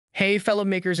Hey, fellow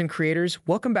makers and creators,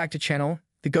 welcome back to channel,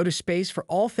 the go-to space for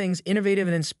all things innovative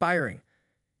and inspiring.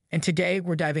 And today,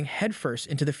 we're diving headfirst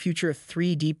into the future of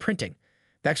 3D printing.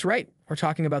 That's right, we're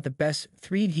talking about the best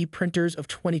 3D printers of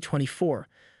 2024.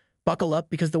 Buckle up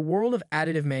because the world of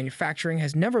additive manufacturing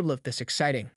has never looked this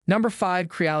exciting. Number 5,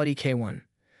 Creality K1.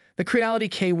 The Creality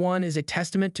K1 is a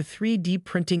testament to 3D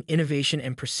printing innovation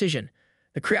and precision.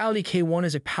 The Creality K1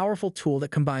 is a powerful tool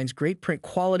that combines great print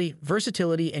quality,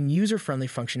 versatility, and user-friendly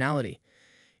functionality.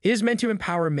 It is meant to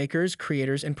empower makers,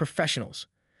 creators, and professionals.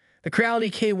 The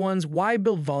Creality K1's wide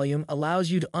build volume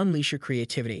allows you to unleash your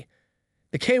creativity.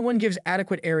 The K1 gives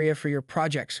adequate area for your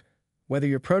projects, whether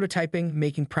you're prototyping,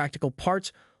 making practical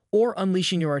parts, or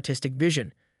unleashing your artistic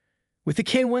vision. With the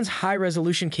K1's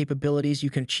high-resolution capabilities, you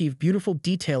can achieve beautiful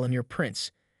detail in your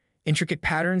prints. Intricate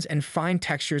patterns and fine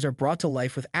textures are brought to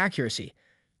life with accuracy,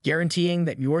 guaranteeing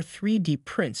that your 3D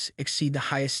prints exceed the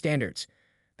highest standards.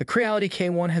 The Creality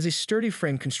K1 has a sturdy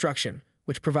frame construction,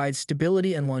 which provides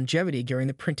stability and longevity during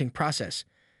the printing process.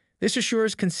 This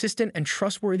assures consistent and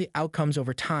trustworthy outcomes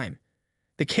over time.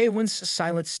 The K1's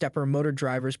silent stepper motor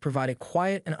drivers provide a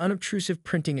quiet and unobtrusive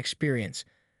printing experience.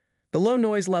 The low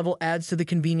noise level adds to the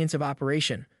convenience of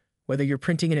operation, whether you're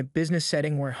printing in a business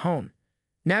setting or at home.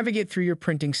 Navigate through your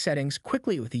printing settings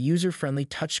quickly with a user-friendly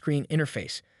touchscreen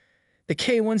interface. The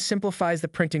K1 simplifies the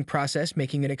printing process,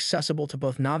 making it accessible to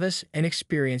both novice and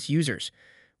experienced users.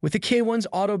 With the K1's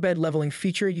auto bed leveling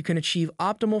feature, you can achieve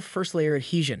optimal first-layer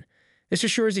adhesion. This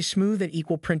assures a smooth and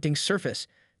equal printing surface,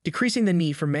 decreasing the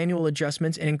need for manual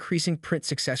adjustments and increasing print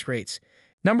success rates.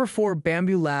 Number 4,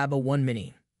 Bambu Lab A1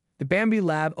 Mini. The Bambu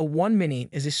Lab A1 Mini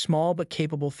is a small but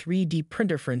capable 3D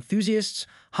printer for enthusiasts,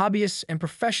 hobbyists, and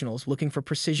professionals looking for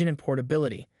precision and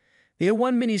portability. The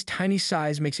A1 Mini's tiny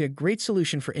size makes it a great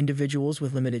solution for individuals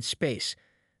with limited space.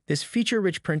 This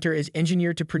feature-rich printer is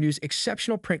engineered to produce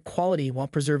exceptional print quality while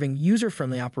preserving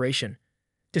user-friendly operation.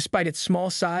 Despite its small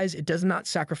size, it does not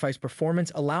sacrifice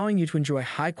performance, allowing you to enjoy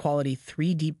high-quality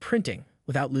 3D printing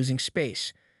without losing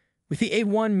space. With the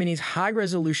A1 Mini's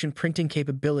high-resolution printing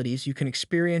capabilities, you can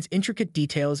experience intricate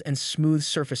details and smooth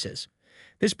surfaces.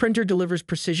 This printer delivers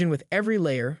precision with every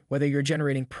layer, whether you're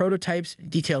generating prototypes,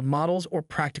 detailed models, or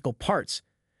practical parts.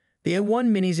 The A1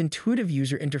 Mini's intuitive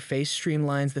user interface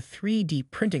streamlines the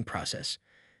 3D printing process.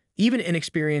 Even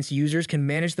inexperienced users can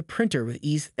manage the printer with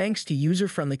ease thanks to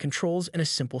user-friendly controls and a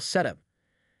simple setup.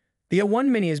 The A1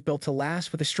 Mini is built to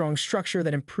last with a strong structure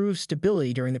that improves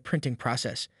stability during the printing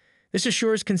process. This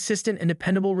assures consistent and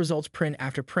dependable results print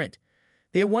after print.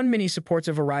 The A1 Mini supports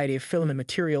a variety of filament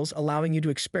materials, allowing you to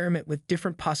experiment with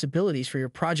different possibilities for your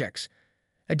projects.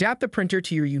 Adapt the printer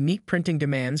to your unique printing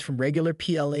demands from regular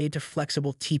PLA to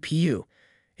flexible TPU.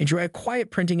 Enjoy a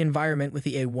quiet printing environment with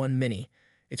the A1 Mini.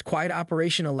 Its quiet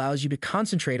operation allows you to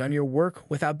concentrate on your work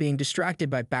without being distracted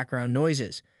by background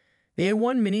noises. The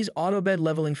A1 Mini's auto bed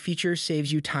leveling feature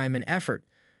saves you time and effort.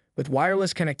 With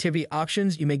wireless connectivity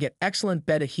options, you may get excellent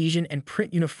bed adhesion and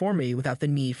print uniformity without the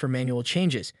need for manual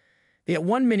changes. The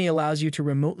A1 Mini allows you to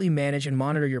remotely manage and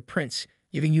monitor your prints,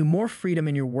 giving you more freedom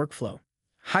in your workflow.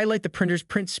 Highlight the printer's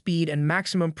print speed and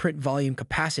maximum print volume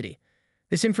capacity.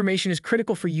 This information is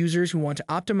critical for users who want to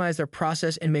optimize their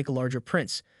process and make larger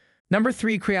prints. Number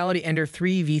 3, Creality Ender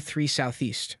 3 V3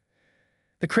 Southeast.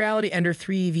 The Creality Ender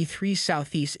 3 V3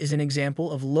 Southeast is an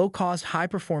example of low-cost,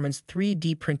 high-performance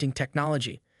 3D printing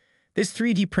technology. This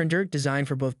 3D printer, designed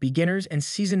for both beginners and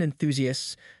seasoned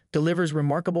enthusiasts, delivers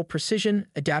remarkable precision,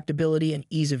 adaptability, and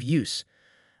ease of use.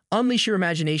 Unleash your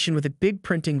imagination with a big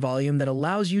printing volume that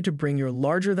allows you to bring your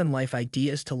larger-than-life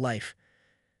ideas to life.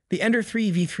 The Ender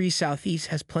 3 V3 Southeast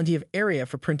has plenty of area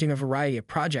for printing a variety of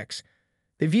projects.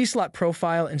 The V-slot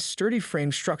profile and sturdy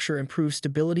frame structure improve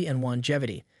stability and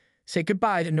longevity. Say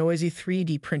goodbye to noisy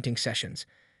 3D printing sessions.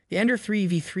 The Ender 3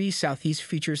 V3 Southeast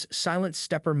features silent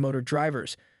stepper motor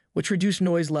drivers, which reduce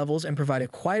noise levels and provide a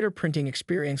quieter printing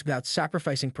experience without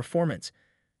sacrificing performance.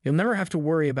 You'll never have to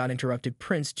worry about interrupted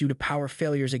prints due to power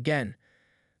failures again.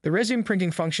 The resume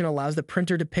printing function allows the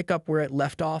printer to pick up where it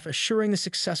left off, assuring the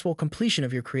successful completion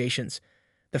of your creations.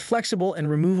 The flexible and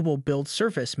removable build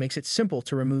surface makes it simple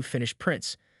to remove finished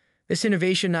prints. This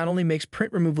innovation not only makes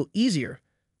print removal easier,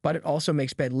 but it also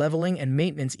makes bed leveling and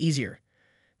maintenance easier.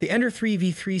 The Ender 3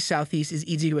 V3 Southeast is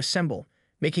easy to assemble,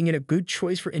 making it a good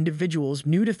choice for individuals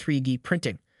new to 3D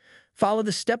printing. Follow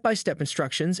the step-by-step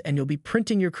instructions and you'll be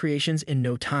printing your creations in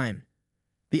no time.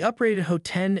 The upgraded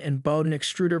Ho10 and Bowden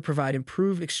extruder provide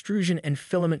improved extrusion and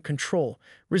filament control,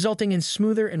 resulting in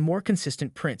smoother and more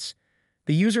consistent prints.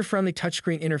 The user-friendly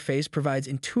touchscreen interface provides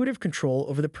intuitive control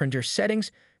over the printer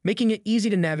settings, making it easy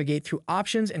to navigate through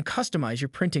options and customize your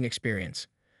printing experience.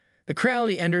 The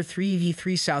Creality Ender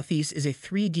 3v3 Southeast is a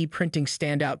 3D printing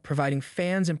standout, providing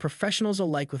fans and professionals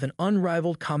alike with an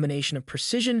unrivaled combination of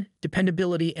precision,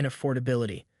 dependability, and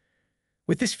affordability.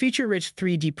 With this feature-rich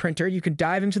 3D printer, you can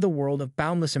dive into the world of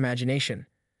boundless imagination.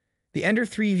 The Ender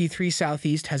 3v3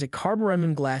 Southeast has a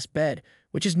carborundum glass bed,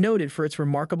 which is noted for its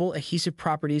remarkable adhesive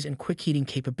properties and quick heating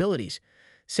capabilities.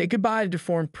 Say goodbye to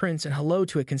deformed prints and hello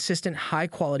to a consistent,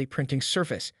 high-quality printing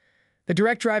surface. The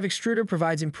direct drive extruder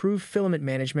provides improved filament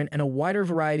management and a wider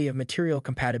variety of material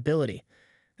compatibility.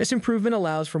 This improvement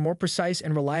allows for more precise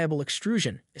and reliable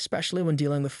extrusion, especially when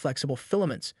dealing with flexible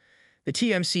filaments. The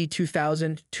TMC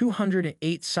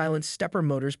 2208 silent stepper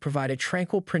motors provide a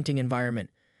tranquil printing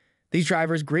environment. These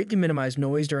drivers greatly minimize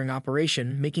noise during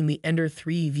operation, making the Ender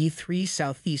 3v3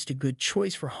 Southeast a good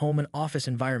choice for home and office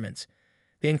environments.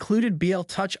 The included BL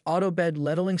Touch Auto Bed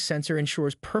Leveling Sensor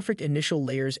ensures perfect initial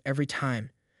layers every time.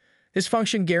 This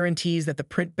function guarantees that the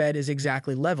print bed is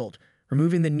exactly leveled,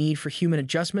 removing the need for human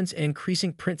adjustments and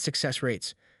increasing print success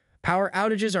rates. Power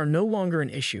outages are no longer an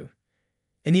issue.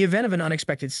 In the event of an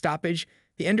unexpected stoppage,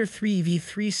 the Ender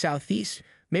 3v3 Southeast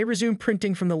may resume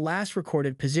printing from the last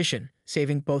recorded position,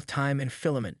 saving both time and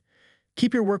filament.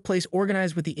 Keep your workplace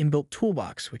organized with the inbuilt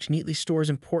toolbox, which neatly stores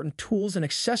important tools and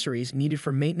accessories needed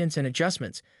for maintenance and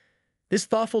adjustments. This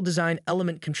thoughtful design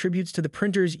element contributes to the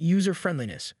printer's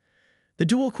user-friendliness. The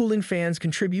dual cooling fans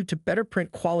contribute to better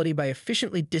print quality by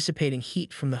efficiently dissipating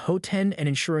heat from the HO10 and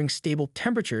ensuring stable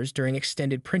temperatures during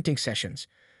extended printing sessions.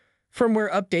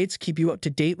 Firmware updates keep you up to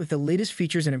date with the latest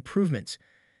features and improvements.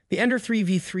 The Ender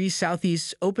 3v3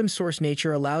 Southeast's open-source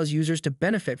nature allows users to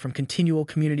benefit from continual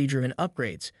community-driven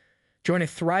upgrades. Join a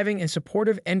thriving and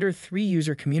supportive Ender 3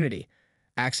 user community.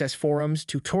 Access forums,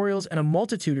 tutorials, and a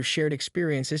multitude of shared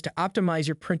experiences to optimize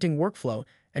your printing workflow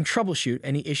and troubleshoot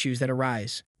any issues that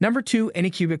arise. Number 2.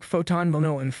 Anycubic Photon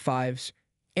Mono M5s.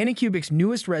 Anycubic's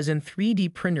newest resin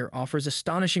 3D printer offers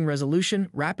astonishing resolution,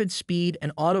 rapid speed,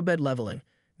 and auto bed leveling,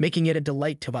 making it a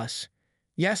delight to us.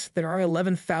 Yes, there are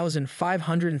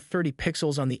 11,530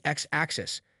 pixels on the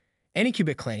x-axis.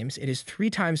 Anycubic claims it is 3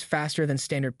 times faster than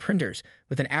standard printers,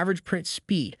 with an average print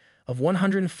speed of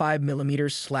 105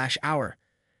 mm/hour.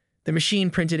 The machine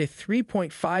printed a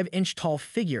 3.5-inch tall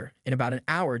figure in about an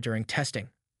hour during testing.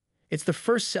 It's the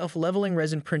first self-leveling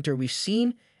resin printer we've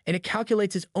seen, and it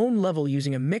calculates its own level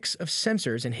using a mix of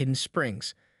sensors and hidden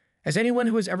springs. As anyone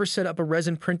who has ever set up a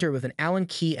resin printer with an Allen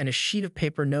key and a sheet of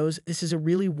paper knows, this is a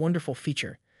really wonderful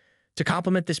feature. To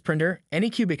complement this printer,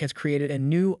 Anycubic has created a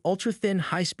new ultra-thin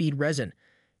high-speed resin.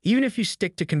 Even if you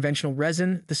stick to conventional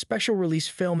resin, the special release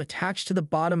film attached to the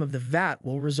bottom of the vat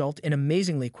will result in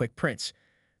amazingly quick prints.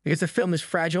 Because the film is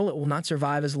fragile, it will not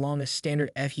survive as long as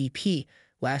standard FEP,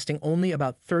 lasting only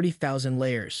about 30,000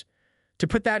 layers. To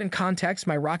put that in context,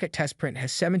 my Rocket Test print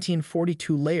has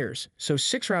 1742 layers, so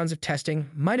 6 rounds of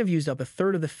testing might have used up a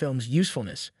third of the film's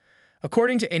usefulness.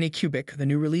 According to Anycubic, the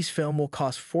new release film will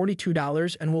cost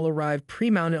 $42 and will arrive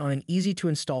pre-mounted on an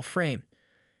easy-to-install frame.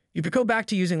 You could go back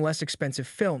to using less expensive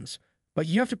films, but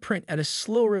you have to print at a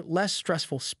slower, less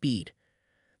stressful speed.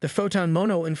 The Photon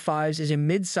Mono M5s is a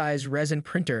mid-sized resin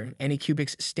printer in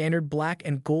Anycubic's standard black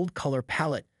and gold color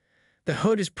palette. The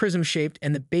hood is prism-shaped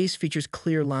and the base features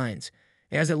clear lines.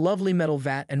 It has a lovely metal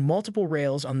vat and multiple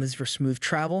rails on this for smooth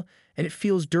travel, and it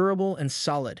feels durable and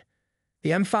solid. The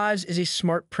M5s is a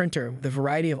smart printer with a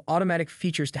variety of automatic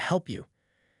features to help you.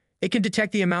 It can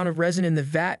detect the amount of resin in the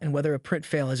vat and whether a print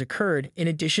fail has occurred, in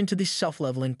addition to the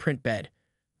self-leveling print bed.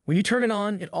 When you turn it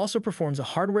on, it also performs a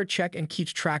hardware check and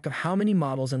keeps track of how many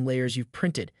models and layers you've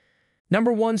printed.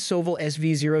 Number 1. Sovol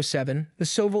SV07. The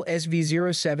Sovol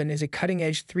SV07 is a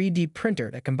cutting-edge 3D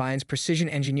printer that combines precision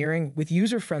engineering with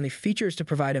user-friendly features to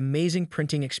provide amazing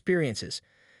printing experiences.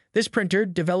 This printer,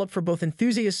 developed for both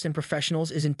enthusiasts and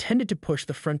professionals, is intended to push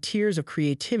the frontiers of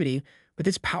creativity with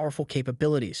its powerful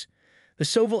capabilities. The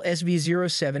Sovol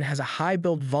SV07 has a high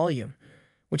build volume,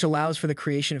 which allows for the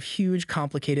creation of huge,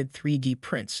 complicated 3D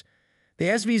prints. The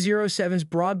SV07's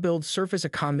broad build surface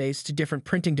accommodates to different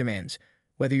printing demands,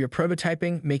 whether you're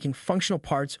prototyping, making functional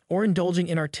parts, or indulging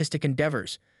in artistic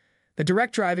endeavors. The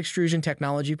direct drive extrusion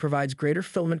technology provides greater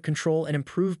filament control and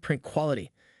improved print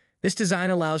quality. This design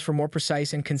allows for more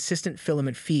precise and consistent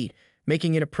filament feed,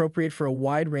 making it appropriate for a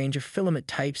wide range of filament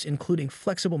types, including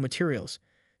flexible materials.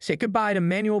 Say goodbye to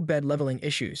manual bed leveling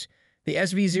issues. The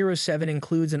SV07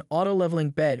 includes an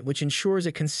auto-leveling bed, which ensures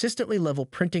a consistently level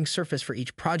printing surface for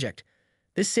each project.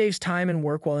 This saves time and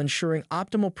work while ensuring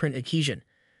optimal print adhesion.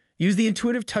 Use the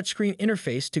intuitive touchscreen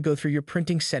interface to go through your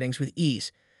printing settings with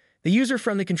ease. The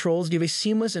user-friendly controls give a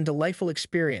seamless and delightful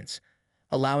experience,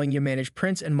 allowing you to manage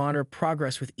prints and monitor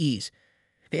progress with ease.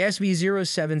 The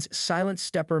SV07's silent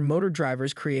stepper motor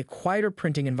drivers create a quieter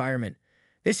printing environment.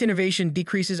 This innovation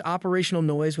decreases operational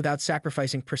noise without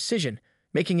sacrificing precision,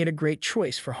 making it a great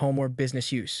choice for home or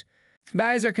business use.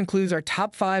 Guys, that concludes our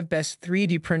top 5 best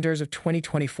 3D printers of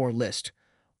 2024 list.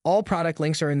 All product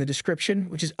links are in the description,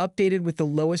 which is updated with the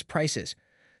lowest prices.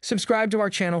 Subscribe to our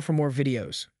channel for more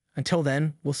videos. Until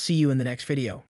then, we'll see you in the next video.